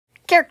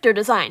Character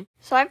design.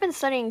 So I've been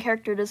studying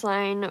character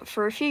design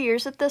for a few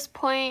years at this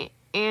point,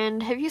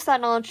 and have used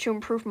that knowledge to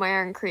improve my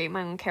art and create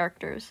my own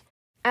characters.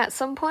 At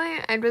some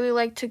point, I'd really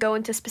like to go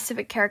into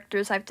specific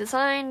characters I've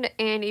designed,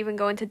 and even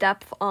go into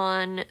depth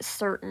on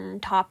certain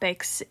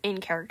topics in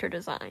character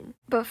design.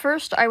 But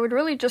first, I would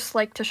really just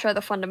like to share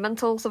the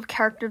fundamentals of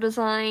character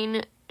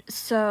design,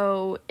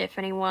 so if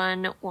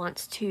anyone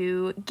wants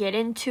to get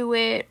into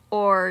it,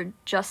 or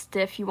just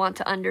if you want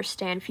to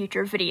understand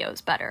future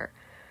videos better.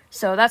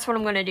 So that's what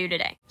I'm going to do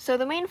today. So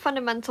the main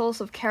fundamentals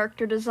of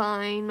character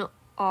design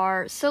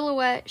are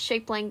silhouette,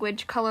 shape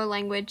language, color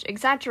language,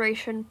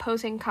 exaggeration,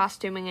 posing,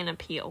 costuming, and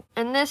appeal.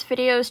 And this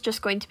video is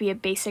just going to be a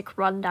basic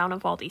rundown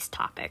of all these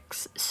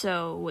topics,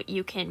 so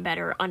you can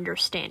better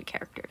understand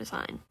character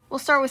design. We'll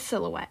start with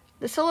silhouette.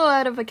 The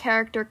silhouette of a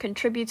character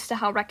contributes to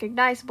how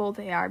recognizable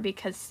they are,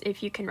 because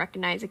if you can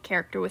recognize a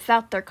character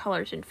without their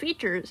colors and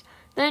features,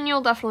 then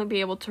you'll definitely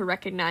be able to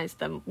recognize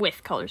them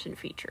with colors and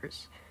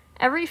features.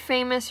 Every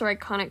famous or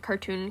iconic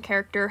cartoon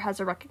character has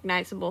a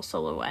recognizable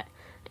silhouette,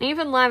 and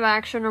even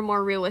live-action or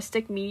more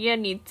realistic media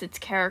needs its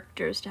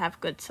characters to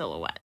have good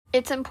silhouette.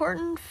 It's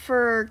important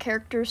for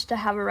characters to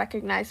have a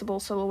recognizable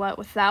silhouette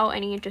without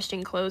any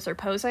interesting clothes or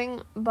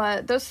posing,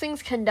 but those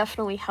things can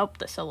definitely help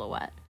the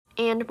silhouette.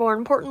 And more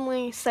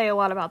importantly, say a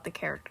lot about the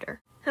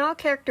character. How a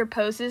character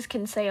poses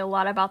can say a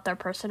lot about their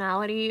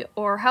personality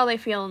or how they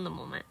feel in the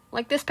moment.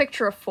 Like this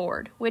picture of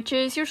Ford, which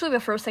is usually the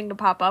first thing to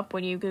pop up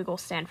when you Google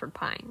Stanford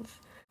Pines.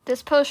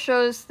 This pose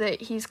shows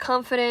that he's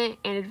confident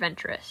and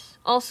adventurous.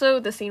 Also,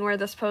 the scene where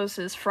this pose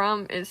is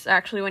from is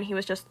actually when he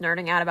was just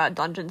nerding out about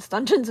dungeons,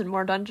 and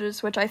more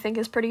dungeons, which I think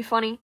is pretty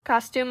funny.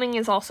 Costuming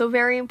is also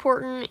very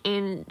important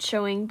in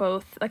showing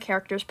both a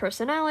character's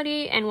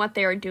personality and what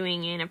they are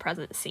doing in a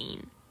present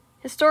scene.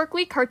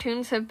 Historically,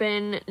 cartoons have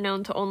been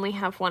known to only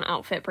have one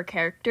outfit per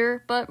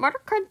character, but modern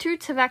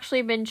cartoons have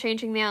actually been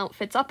changing the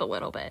outfits up a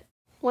little bit.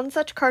 One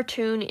such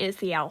cartoon is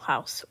The Owl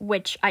House,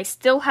 which I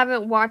still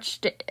haven't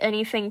watched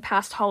anything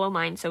past Hollow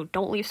Mine, so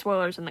don't leave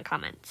spoilers in the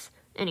comments.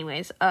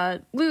 Anyways,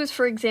 Luz,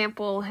 for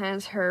example,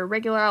 has her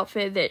regular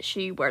outfit that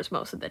she wears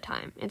most of the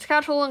time. It's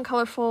casual and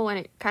colorful, and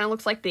it kind of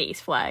looks like the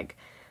Ace flag.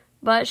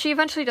 But she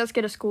eventually does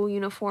get a school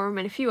uniform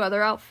and a few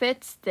other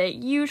outfits that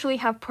usually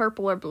have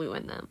purple or blue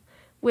in them,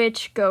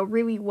 which go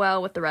really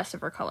well with the rest of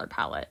her color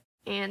palette.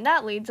 And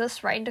that leads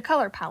us right into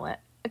color palette.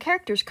 A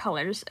character's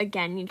colors,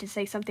 again, need to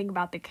say something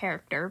about the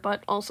character,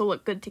 but also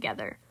look good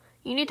together.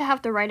 You need to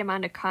have the right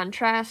amount of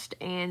contrast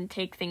and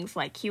take things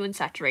like hue and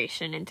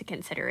saturation into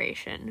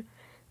consideration.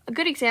 A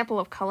good example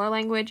of color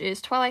language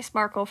is Twilight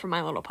Sparkle from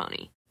My Little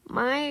Pony.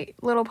 My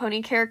Little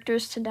Pony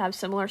characters tend to have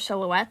similar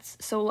silhouettes,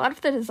 so a lot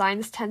of the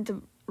designs tend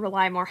to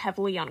rely more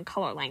heavily on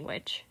color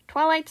language.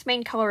 Twilight's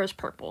main color is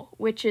purple,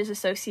 which is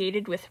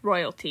associated with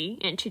royalty,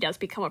 and she does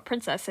become a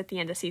princess at the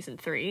end of season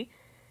 3.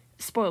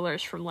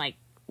 Spoilers from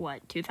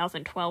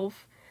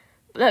 2012?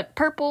 But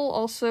purple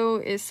also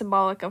is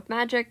symbolic of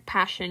magic,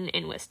 passion,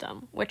 and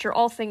wisdom, which are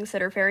all things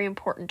that are very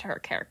important to her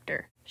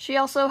character. She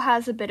also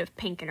has a bit of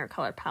pink in her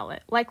color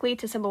palette, likely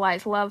to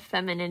symbolize love,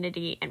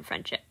 femininity, and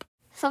friendship.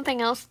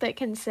 Something else that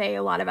can say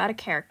a lot about a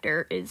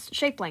character is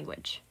shape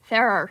language.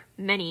 There are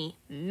many,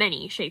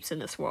 many shapes in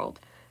this world,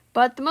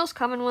 but the most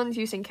common ones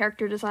used in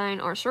character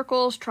design are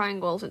circles,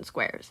 triangles, and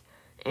squares,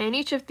 and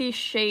each of these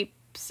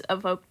shapes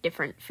evoke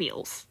different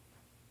feels.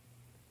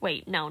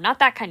 Wait, no, not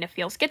that kind of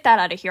feels. Get that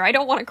out of here. I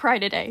don't want to cry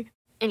today.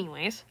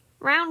 Anyways,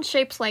 round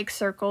shapes like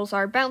circles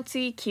are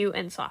bouncy, cute,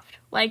 and soft,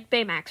 like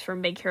Baymax from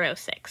Big Hero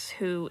 6,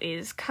 who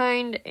is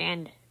kind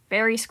and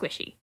very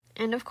squishy.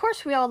 And of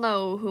course we all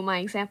know who my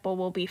example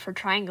will be for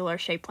triangular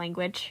shape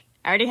language.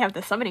 I already have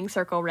the summoning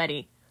circle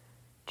ready.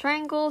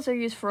 Triangles are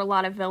used for a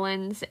lot of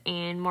villains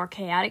and more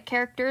chaotic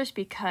characters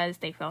because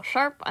they feel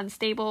sharp,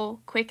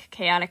 unstable, quick,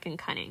 chaotic, and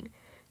cunning.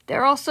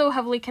 They're also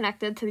heavily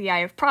connected to the Eye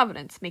of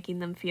Providence, making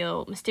them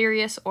feel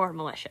mysterious or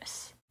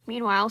malicious.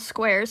 Meanwhile,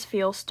 squares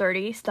feel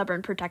sturdy,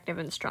 stubborn, protective,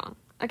 and strong.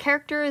 A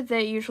character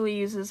that usually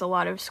uses a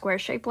lot of square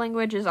shape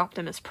language is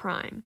Optimus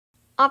Prime.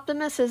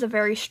 Optimus is a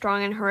very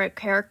strong and heroic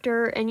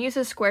character and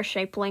uses square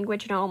shape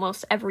language in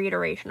almost every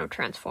iteration of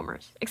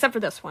Transformers, except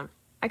for this one.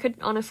 I could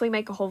honestly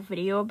make a whole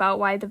video about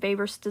why the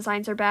Bayverse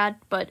designs are bad,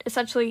 but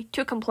essentially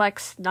too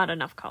complex, not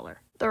enough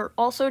color. They're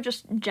also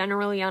just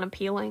generally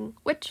unappealing,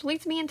 which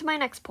leads me into my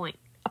next point.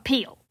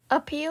 Appeal.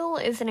 Appeal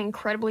is an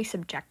incredibly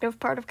subjective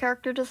part of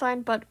character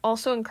design, but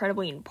also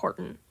incredibly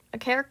important. A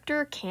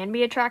character can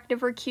be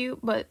attractive or cute,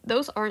 but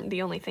those aren't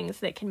the only things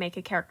that can make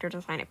a character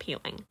design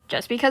appealing.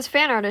 Just because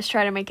fan artists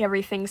try to make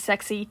everything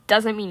sexy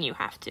doesn't mean you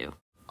have to.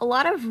 A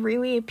lot of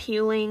really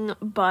appealing,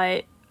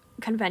 but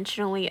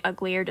conventionally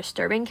ugly or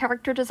disturbing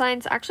character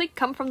designs actually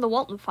come from the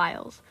Walton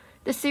Files.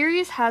 The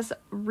series has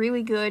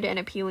really good and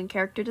appealing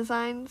character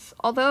designs,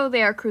 although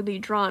they are crudely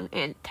drawn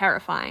and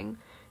terrifying.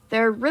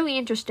 They're really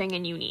interesting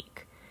and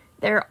unique.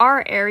 There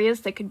are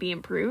areas that could be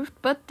improved,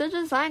 but the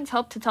designs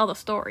help to tell the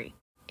story.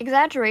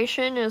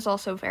 Exaggeration is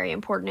also very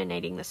important in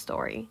aiding the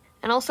story,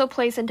 and also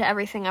plays into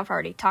everything I've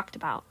already talked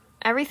about.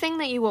 Everything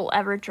that you will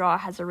ever draw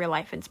has a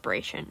real-life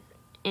inspiration.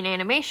 In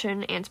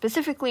animation, and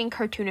specifically in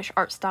cartoonish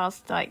art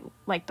styles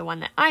like the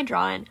one that I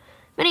draw in,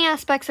 many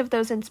aspects of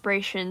those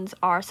inspirations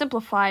are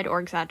simplified or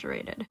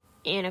exaggerated.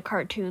 In a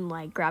cartoon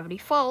like Gravity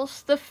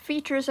Falls, the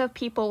features of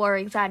people are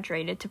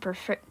exaggerated to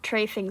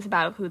portray things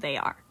about who they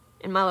are.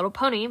 In My Little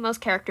Pony,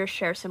 most characters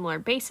share similar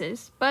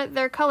bases, but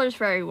their colors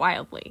vary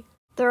wildly.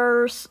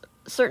 There are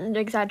certain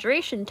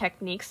exaggeration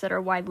techniques that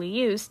are widely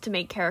used to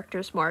make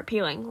characters more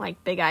appealing,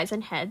 like big eyes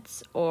and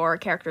heads, or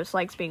characters'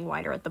 legs being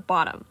wider at the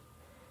bottom.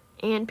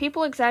 And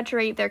people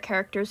exaggerate their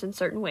characters in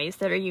certain ways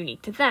that are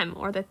unique to them,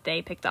 or that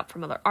they picked up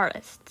from other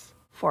artists.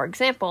 For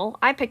example,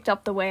 I picked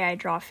up the way I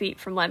draw feet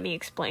from Let Me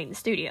Explain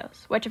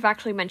Studios, which I've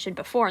actually mentioned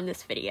before in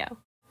this video.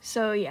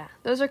 So yeah,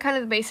 those are kind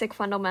of the basic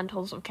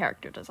fundamentals of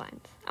character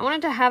designs. I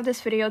wanted to have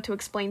this video to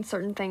explain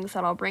certain things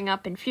that I'll bring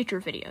up in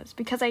future videos,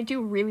 because I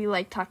do really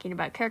like talking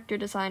about character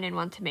design and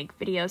want to make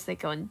videos that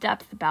go in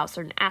depth about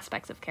certain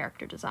aspects of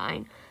character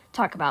design,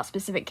 talk about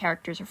specific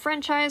characters or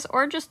franchise,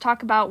 or just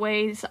talk about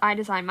ways I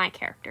design my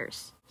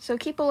characters. So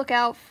keep a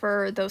lookout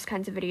for those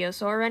kinds of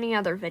videos or any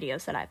other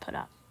videos that I put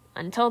up.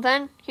 Until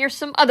then, here's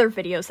some other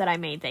videos that I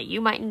made that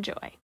you might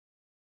enjoy.